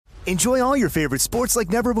Enjoy all your favorite sports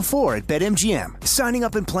like never before at BetMGM. Signing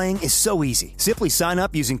up and playing is so easy. Simply sign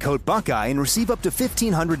up using code Buckeye and receive up to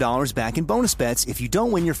 $1,500 back in bonus bets if you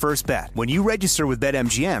don't win your first bet. When you register with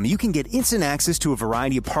BetMGM, you can get instant access to a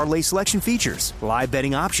variety of parlay selection features, live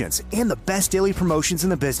betting options, and the best daily promotions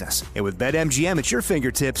in the business. And with BetMGM at your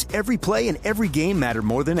fingertips, every play and every game matter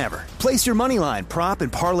more than ever. Place your moneyline, prop,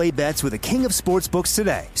 and parlay bets with the king of sportsbooks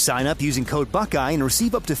today. Sign up using code Buckeye and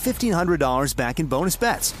receive up to $1,500 back in bonus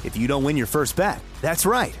bets if you don't win your first bet. That's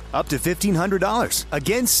right, up to $1,500.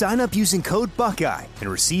 Again, sign up using code Buckeye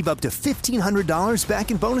and receive up to $1,500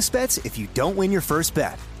 back in bonus bets if you don't win your first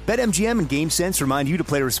bet. BetMGM and GameSense remind you to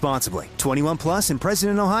play responsibly. 21 plus and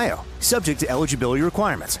present in Ohio. Subject to eligibility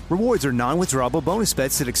requirements. Rewards are non-withdrawable bonus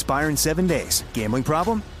bets that expire in 7 days. Gambling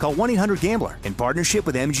problem? Call 1-800-GAMBLER in partnership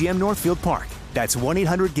with MGM Northfield Park. That's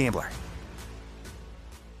 1-800-GAMBLER.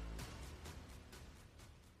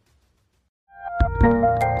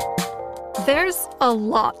 There's a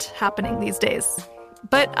lot happening these days,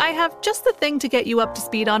 but I have just the thing to get you up to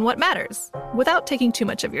speed on what matters without taking too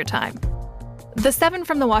much of your time. The 7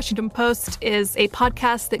 from the Washington Post is a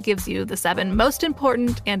podcast that gives you the 7 most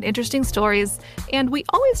important and interesting stories, and we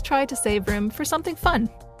always try to save room for something fun.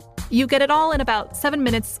 You get it all in about 7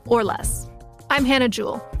 minutes or less. I'm Hannah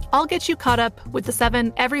Jewell. I'll get you caught up with the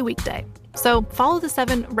 7 every weekday. So follow the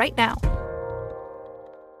 7 right now.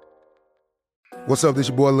 What's up, this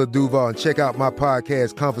your boy Lil Duval, and check out my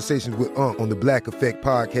podcast, Conversations with Unc, on the Black Effect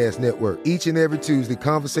Podcast Network. Each and every Tuesday,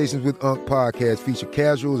 Conversations with Unc podcast feature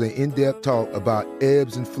casual and in-depth talk about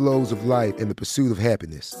ebbs and flows of life and the pursuit of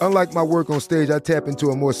happiness. Unlike my work on stage, I tap into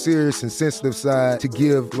a more serious and sensitive side to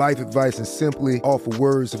give life advice and simply offer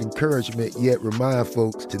words of encouragement, yet remind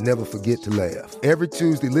folks to never forget to laugh. Every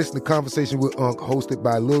Tuesday, listen to Conversations with Unc, hosted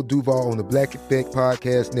by Lil Duval on the Black Effect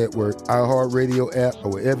Podcast Network, iHeartRadio app, or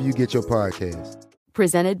wherever you get your podcasts.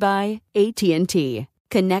 Presented by AT&T.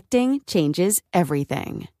 Connecting changes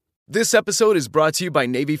everything. This episode is brought to you by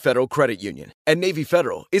Navy Federal Credit Union. At Navy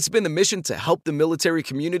Federal, it's been the mission to help the military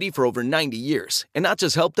community for over 90 years. And not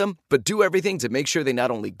just help them, but do everything to make sure they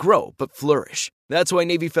not only grow, but flourish. That's why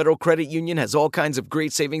Navy Federal Credit Union has all kinds of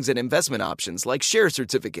great savings and investment options like share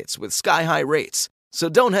certificates with sky-high rates. So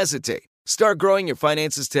don't hesitate. Start growing your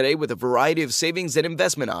finances today with a variety of savings and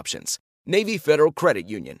investment options. Navy Federal Credit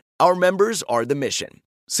Union. Our members are the mission.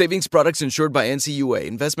 Savings products insured by NCUA.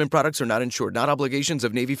 Investment products are not insured, not obligations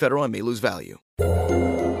of Navy Federal and may lose value.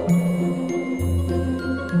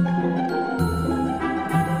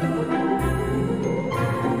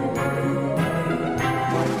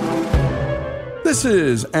 This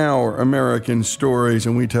is Our American Stories,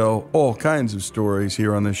 and we tell all kinds of stories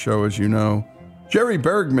here on this show, as you know. Jerry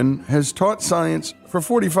Bergman has taught science for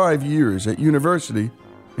 45 years at university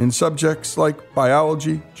in subjects like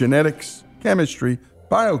biology, genetics, chemistry,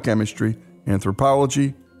 biochemistry,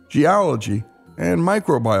 anthropology, geology, and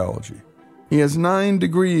microbiology. He has 9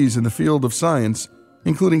 degrees in the field of science,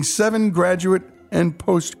 including 7 graduate and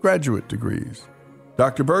postgraduate degrees.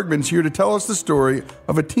 Dr. Bergman's here to tell us the story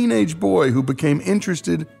of a teenage boy who became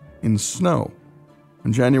interested in snow.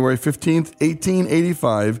 On January 15th,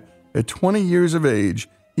 1885, at 20 years of age,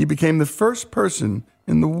 he became the first person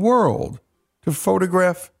in the world to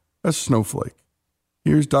photograph a snowflake.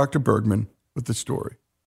 Here's Dr. Bergman with the story.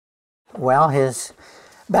 Well, his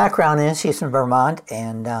background is he's from Vermont,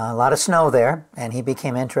 and a lot of snow there, and he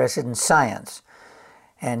became interested in science.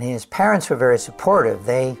 And his parents were very supportive.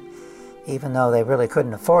 Even though they really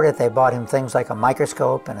couldn't afford it, they bought him things like a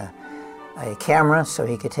microscope and a camera so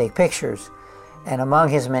he could take pictures. And among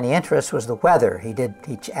his many interests was the weather. He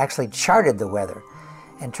actually charted the weather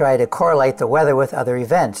and tried to correlate the weather with other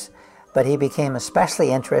events. But he became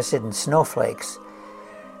especially interested in snowflakes.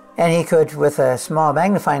 And he could, with a small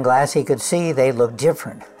magnifying glass, he could see they looked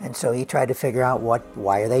different. And so he tried to figure out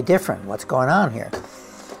why are they different? What's going on here?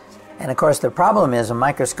 And of course the problem is a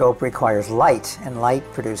microscope requires light, and light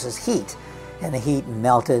produces heat. And the heat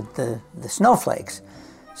melted the snowflakes.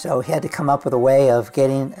 So he had to come up with a way of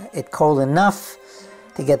getting it cold enough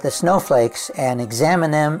to get the snowflakes and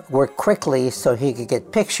examine them, work quickly so he could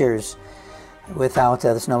get pictures without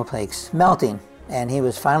the snowflakes melting. And he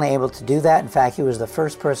was finally able to do that. In fact, he was the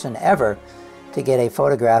first person ever to get a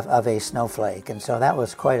photograph of a snowflake. And so that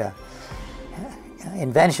was quite a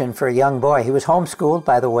invention for a young boy. He was homeschooled,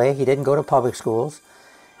 by the way. He didn't go to public schools.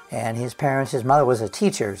 And his mother was a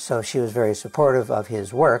teacher, so she was very supportive of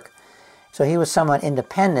his work. So he was somewhat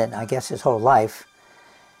independent, I guess, his whole life.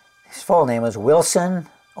 His full name was Wilson,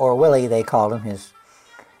 or Willie, they called him, his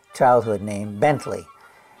childhood name, Bentley.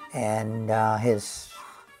 And his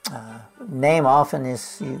name often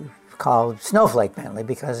is called Snowflake Bentley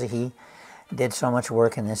because he did so much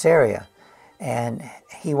work in this area. And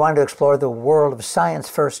he wanted to explore the world of science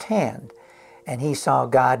firsthand. And he saw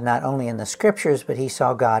God not only in the scriptures, but he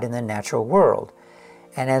saw God in the natural world.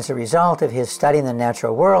 And as a result of his studying the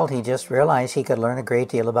natural world, he just realized he could learn a great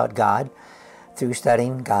deal about God through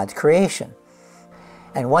studying God's creation.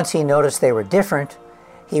 And once he noticed they were different,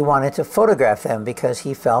 he wanted to photograph them because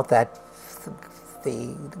he felt that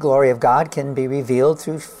the glory of God can be revealed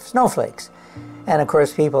through snowflakes. And of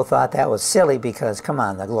course people thought that was silly because, come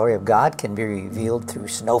on, the glory of God can be revealed through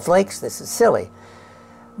snowflakes? This is silly.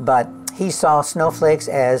 But he saw snowflakes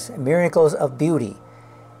as miracles of beauty.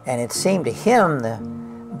 And it seemed to him the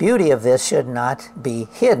beauty of this should not be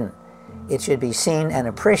hidden. It should be seen and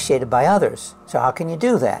appreciated by others. So how can you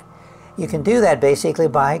do that? You can do that basically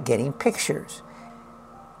by getting pictures.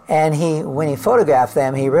 And when he photographed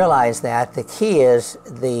them, he realized that the key is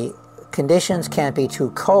the conditions can't be too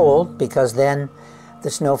cold because then the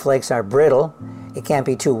snowflakes are brittle. It can't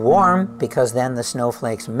be too warm because then the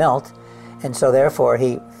snowflakes melt. And so therefore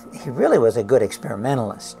he really was a good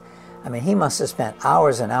experimentalist. I mean, he must have spent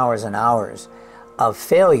hours and hours and hours of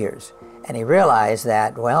failures. And he realized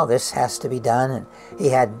that, well, this has to be done. And he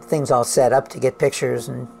had things all set up to get pictures,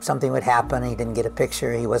 and something would happen. He didn't get a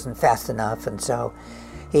picture. He wasn't fast enough. And so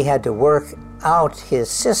he had to work out his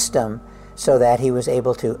system so that he was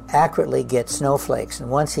able to accurately get snowflakes. And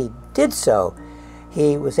once he did so,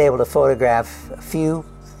 he was able to photograph a few,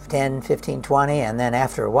 10, 15, 20, and then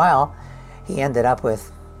after a while, he ended up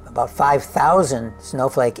with about 5,000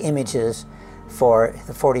 snowflake images for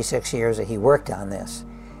the 46 years that he worked on this.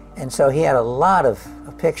 And so he had a lot of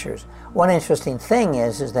pictures. One interesting thing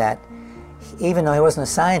is that even though he wasn't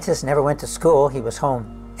a scientist, never went to school, he was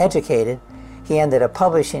home educated, he ended up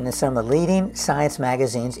publishing in some of the leading science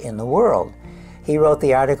magazines in the world. He wrote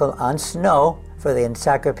the article on snow for the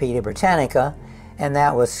Encyclopedia Britannica, and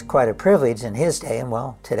that was quite a privilege in his day, and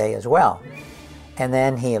well, today as well. And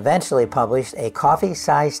then he eventually published a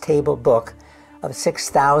coffee-sized table book of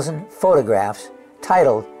 6,000 photographs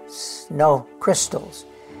titled Snow Crystals.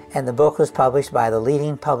 And the book was published by the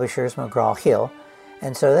leading publishers, McGraw-Hill.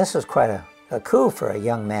 And so this was quite a coup for a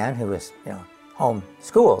young man who was,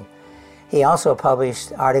 home-schooled. He also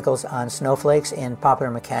published articles on snowflakes in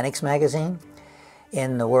Popular Mechanics magazine,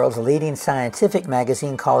 in the world's leading scientific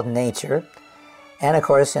magazine called Nature, and of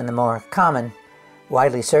course in the more common,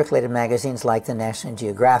 widely circulated magazines like the National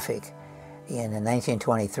Geographic in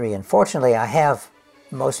 1923. Unfortunately, I have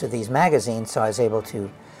most of these magazines, so I was able to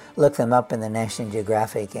look them up in the National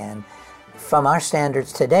Geographic, and from our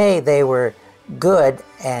standards today, they were good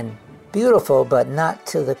and beautiful, but not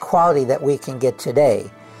to the quality that we can get today.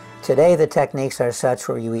 Today, the techniques are such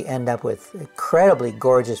where we end up with incredibly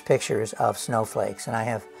gorgeous pictures of snowflakes, and I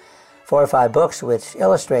have 4 or 5 books which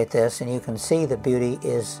illustrate this, and you can see the beauty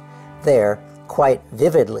is there quite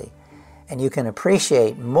vividly, and you can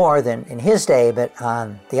appreciate more than in his day. But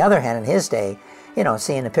on the other hand, in his day,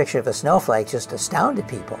 seeing a picture of a snowflake just astounded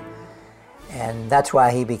people. And that's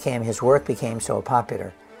why his work became so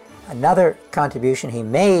popular. Another contribution he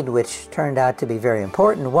made, which turned out to be very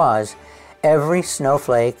important, was every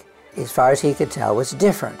snowflake, as far as he could tell, was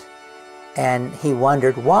different. And he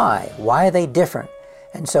wondered why. Why are they different?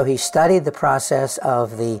 And so he studied the process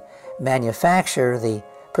of the manufacture, the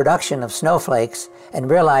production of snowflakes, and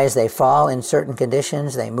realized they fall in certain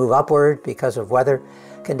conditions. They move upward because of weather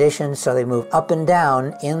conditions, so they move up and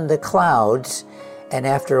down in the clouds, and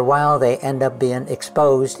after a while they end up being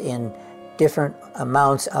exposed in different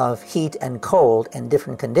amounts of heat and cold and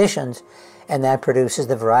different conditions, and that produces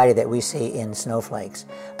the variety that we see in snowflakes.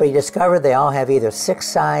 But he discovered they all have either 6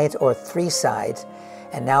 sides or 3 sides,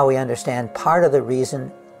 and now we understand part of the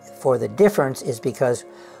reason for the difference is because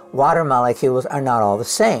water molecules are not all the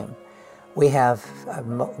same. We have a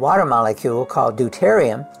water molecule called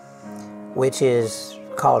deuterium, which is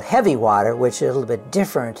called heavy water, which is a little bit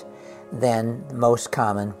different than most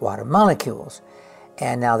common water molecules.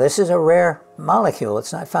 And now this is a rare molecule.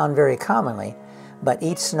 It's not found very commonly, but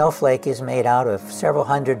each snowflake is made out of several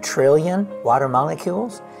hundred trillion water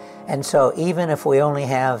molecules. And so even if we only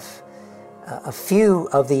have a few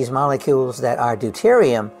of these molecules that are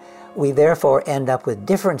deuterium, we therefore end up with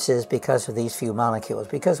differences because of these few molecules.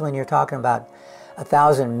 Because when you're talking about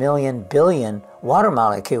 1,000 million billion water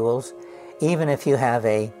molecules, even if you have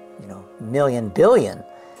a million billion,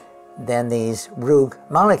 then these rogue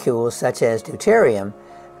molecules such as deuterium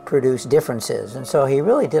produce differences. And so he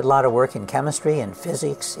really did a lot of work in chemistry and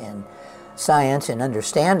physics and science and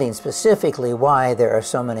understanding specifically why there are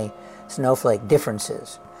so many snowflake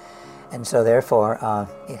differences. And so therefore,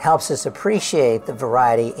 it helps us appreciate the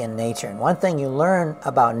variety in nature. And one thing you learn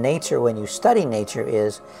about nature when you study nature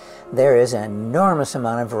is there is an enormous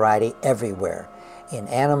amount of variety everywhere. In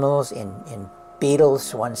animals, in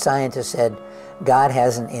beetles. One scientist said God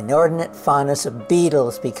has an inordinate fondness of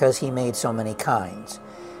beetles because he made so many kinds.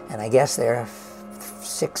 And I guess there are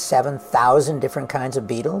 6,000, 7,000 different kinds of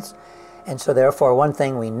beetles. And so therefore, one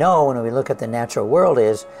thing we know when we look at the natural world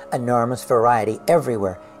is enormous variety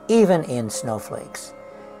everywhere, even in snowflakes.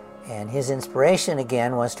 And his inspiration,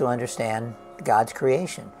 again, was to understand God's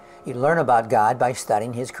creation. You learn about God by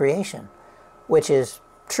studying his creation, which is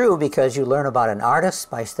true because you learn about an artist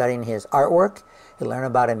by studying his artwork. You learn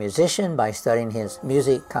about a musician by studying his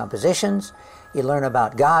music compositions. You learn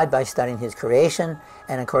about God by studying his creation.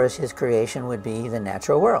 And of course, his creation would be the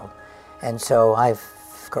natural world. And so of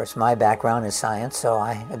course, my background is science, so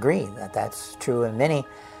I agree that that's true. And many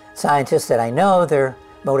scientists that I know, their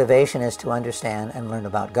motivation is to understand and learn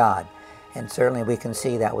about God. And certainly we can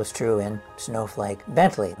see that was true in Snowflake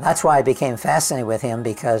Bentley. That's why I became fascinated with him,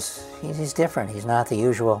 because he's different. He's not the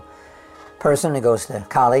usual person who goes to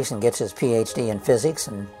college and gets his PhD in physics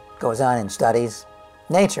and goes on and studies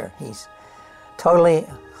nature. He's totally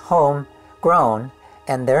homegrown,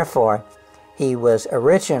 and therefore he was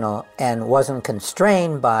original and wasn't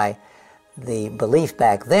constrained by the belief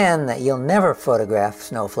back then that you'll never photograph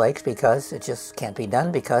snowflakes because it just can't be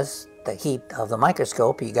done because the heat of the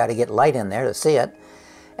microscope, you got to get light in there to see it,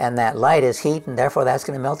 and that light is heat, and therefore that's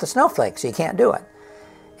going to melt the snowflake, so you can't do it.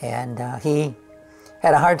 And he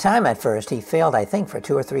had a hard time at first. He failed, I think, for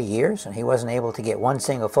 2 or 3 years, and he wasn't able to get one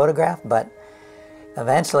single photograph, but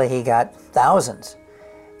eventually he got thousands.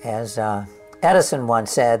 As Edison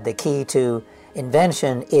once said, the key to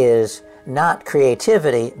invention is not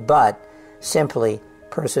creativity, but simply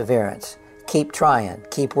perseverance. Keep trying,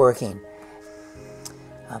 keep working.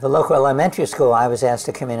 The local elementary school, I was asked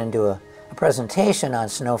to come in and do a presentation on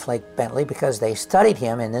Snowflake Bentley because they studied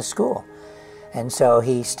him in this school. And so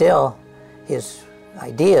his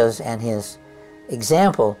ideas and his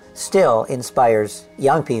example still inspires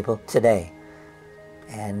young people today.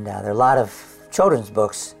 And there are a lot of children's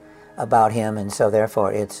books about him, and so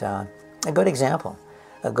therefore it's a good example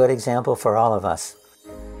for all of us.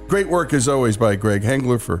 Great work as always by Greg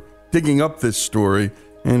Hengler for digging up this story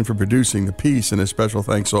and for producing the piece, and a special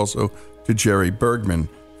thanks also to Jerry Bergman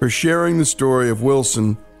for sharing the story of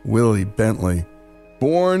Wilson Willie Bentley.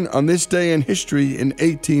 Born on this day in history in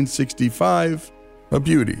 1865, a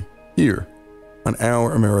beauty here on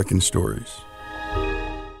Our American Stories.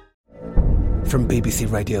 From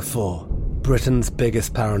BBC Radio 4, Britain's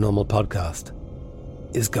biggest paranormal podcast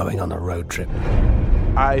is going on a road trip.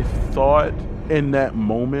 I thought in that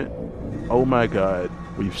moment, oh my God,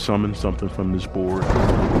 we've summoned something from this board.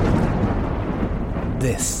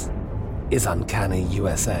 This is Uncanny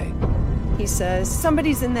USA. He says,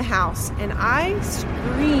 somebody's in the house, and I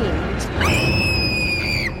screamed.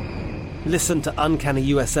 Listen to Uncanny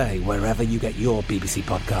USA wherever you get your BBC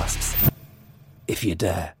podcasts, if you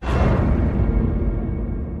dare.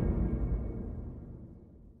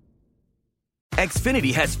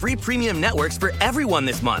 Xfinity has free premium networks for everyone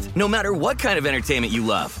this month, no matter what kind of entertainment you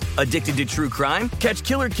love. Addicted to true crime? Catch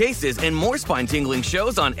killer cases and more spine-tingling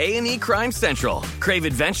shows on A&E Crime Central. Crave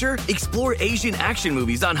adventure? Explore Asian action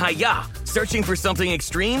movies on Hi-YAH. Searching for something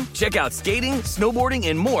extreme? Check out skating, snowboarding,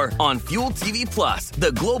 and more on Fuel TV Plus,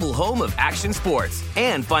 the global home of action sports.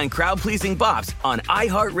 And find crowd-pleasing bops on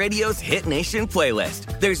iHeartRadio's Hit Nation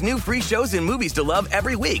playlist. There's new free shows and movies to love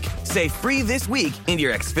every week. Say free this week in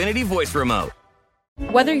your Xfinity voice remote.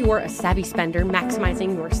 Whether you're a savvy spender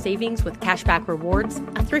maximizing your savings with cashback rewards,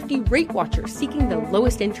 a thrifty rate watcher seeking the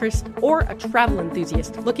lowest interest, or a travel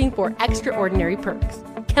enthusiast looking for extraordinary perks,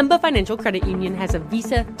 Kemba Financial Credit Union has a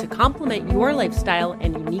visa to complement your lifestyle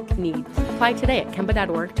and unique needs. Apply today at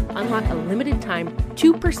Kemba.org to unlock a limited-time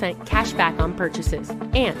 2% cash back on purchases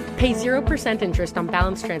and pay 0% interest on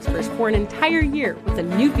balance transfers for an entire year with a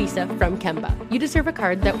new visa from Kemba. You deserve a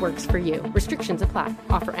card that works for you. Restrictions apply.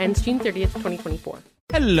 Offer ends June 30th, 2024.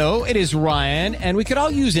 Hello, it is Ryan, and we could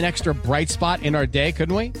all use an extra bright spot in our day,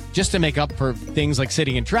 couldn't we? Just to make up for things like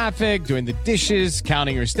sitting in traffic, doing the dishes,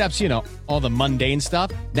 counting your steps, you know, all the mundane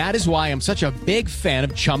stuff. That is why I'm such a big fan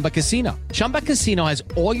of Chumba Casino. Chumba Casino has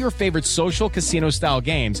all your favorite social casino-style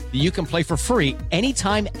games that you can play for free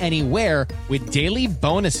anytime, anywhere with daily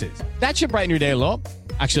bonuses. That should brighten your day a little.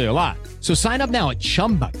 Actually, a lot. So sign up now at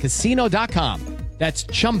ChumbaCasino.com. That's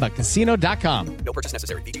ChumbaCasino.com. No purchase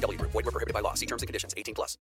necessary. VGW Group. Void where prohibited by law. See terms and conditions. 18+.